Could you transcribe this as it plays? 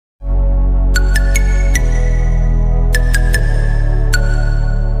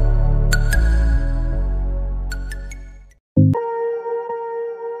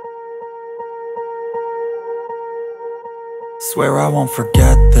Swear I won't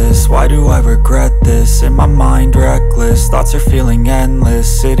forget this, why do I regret this? In my mind reckless, thoughts are feeling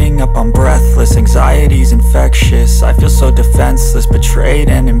endless. Sitting up, I'm breathless, anxiety's infectious. I feel so defenseless, betrayed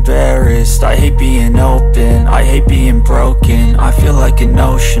and embarrassed. I hate being open, I hate being broken. I feel like an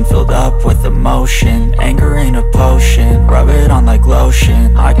ocean filled up with emotion. Anger ain't a potion, rub it on like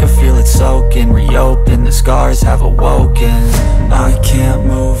lotion. I can feel it soaking, reopen, the scars have awoken. I can't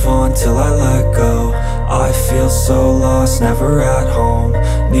move on till I let go. I feel so lost, never at home.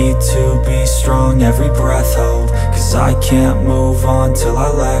 Need to be strong, every breath hold. Cause I can't move on till I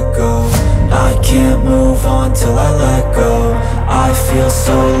let go. I can't move on till I let go. I feel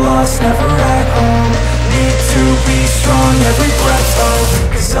so lost, never at home. Need to be strong, every breath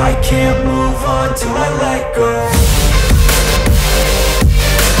hold. Cause I can't move on till I let go.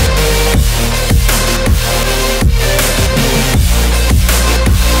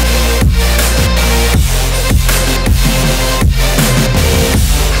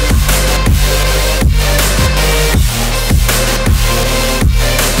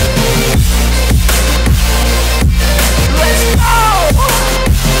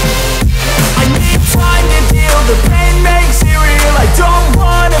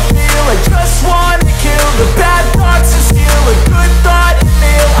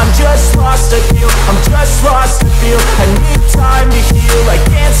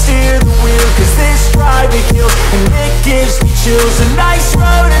 A nice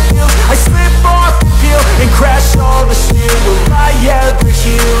road it feels. I slip off the peel and crash all the steel. Will I ever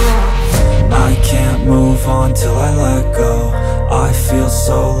heal? I can't move on till I let go. I feel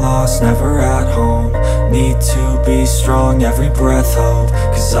so lost, never at home. Need to be strong, every breath hold.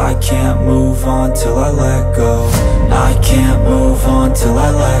 Cause I can't move on till I let go. I can't move on till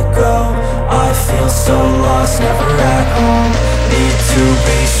I let go. I feel so lost, never at home. Need to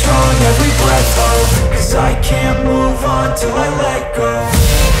be strong, every breath hold. Cause I can't move on till I let go.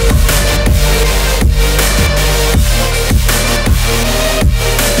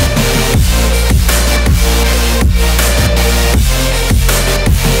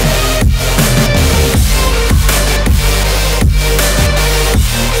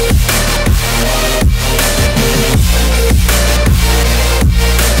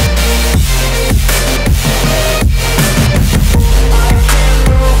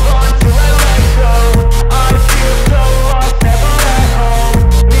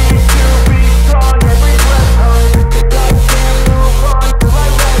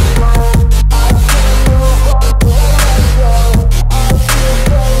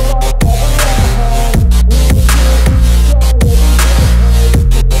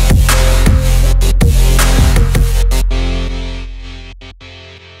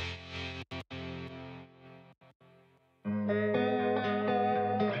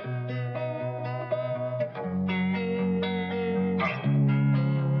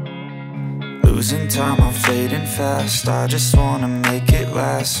 Losing time, I'm fading fast. I just wanna make it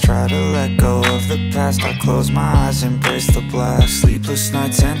last. Try to let go of the past. I close my eyes, embrace the blast. Sleepless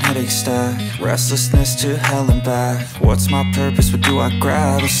nights and headaches stack. Restlessness to hell and back. What's my purpose? What do I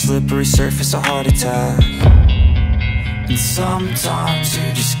grab? A slippery surface, a heart attack. And sometimes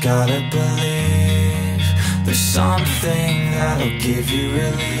you just gotta believe there's something that'll give you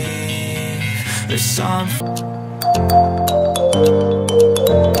relief. There's something.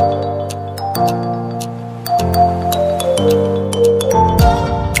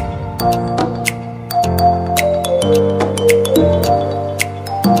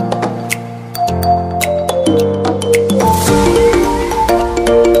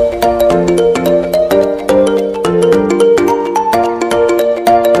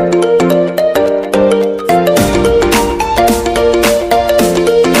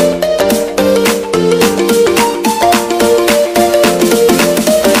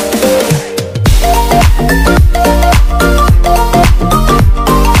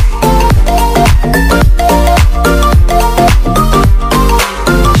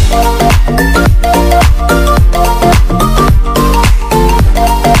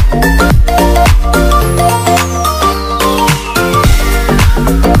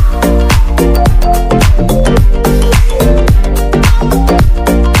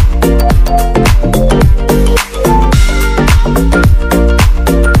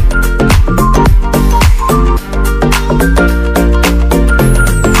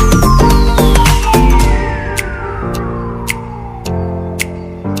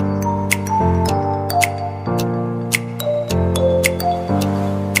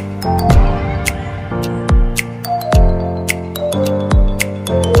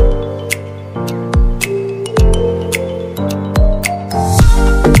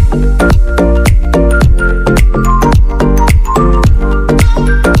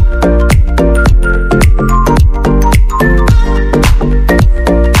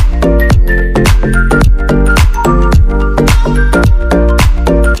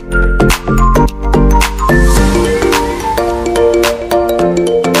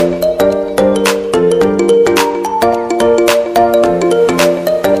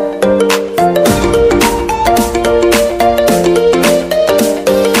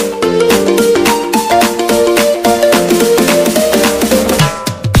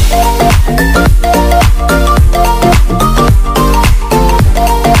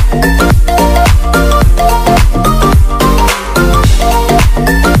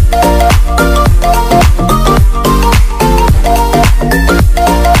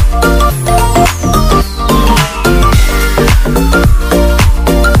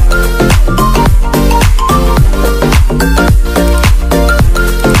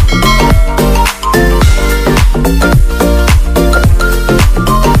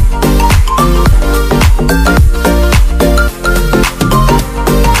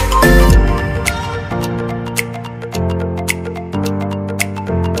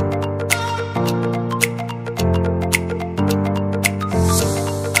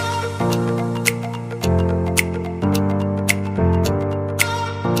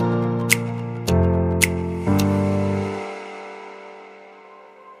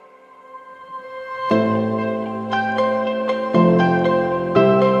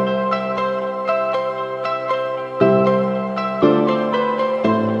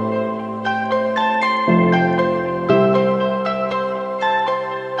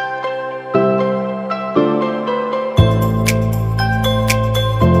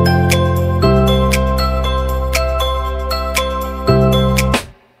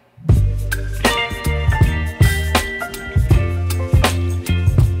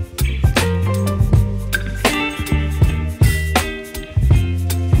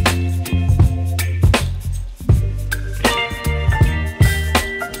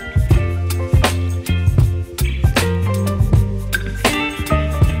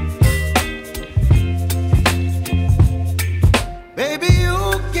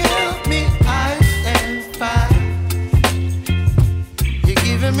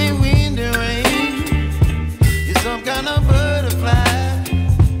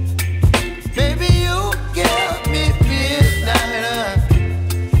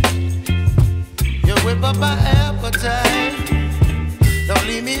 whip up my appetite. Don't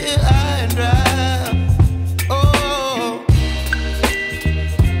leave me here high and dry. Oh,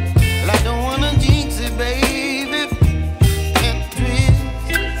 well, I don't wanna jinx it, baby, and twist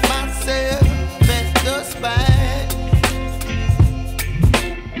myself at the spine.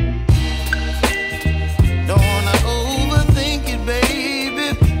 Don't wanna overthink it,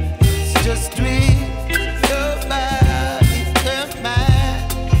 baby. It's just twist your body and mine.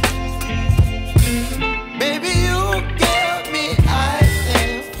 Baby, you give me ice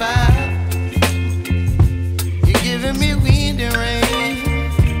and fire. You're giving me wind and rain.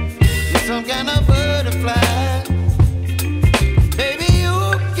 You're some kind of butterfly. Baby, you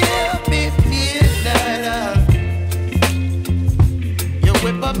give me midnight. You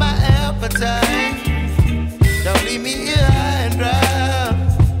whip up my appetite. Don't leave me here high and dry.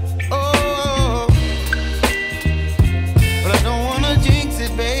 Oh, but I don't wanna jinx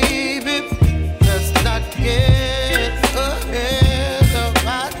it, baby. Let's not get ahead of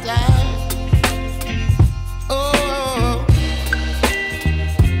my time. Oh,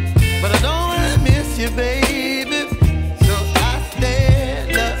 but I don't wanna miss you, baby. So I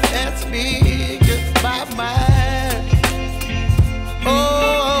stand up and speak just my mind. Oh.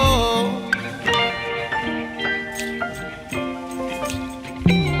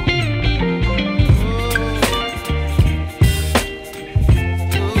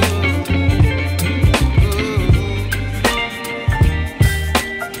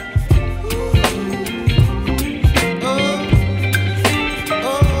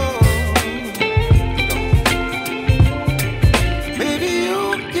 Baby, you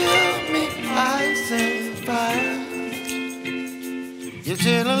give me ice and fire. You're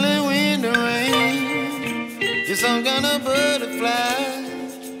chilling wind and rain. You're some kind of butterfly.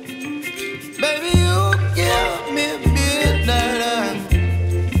 Baby, you give me midnight.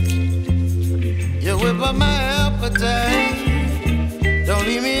 You whip up my appetite.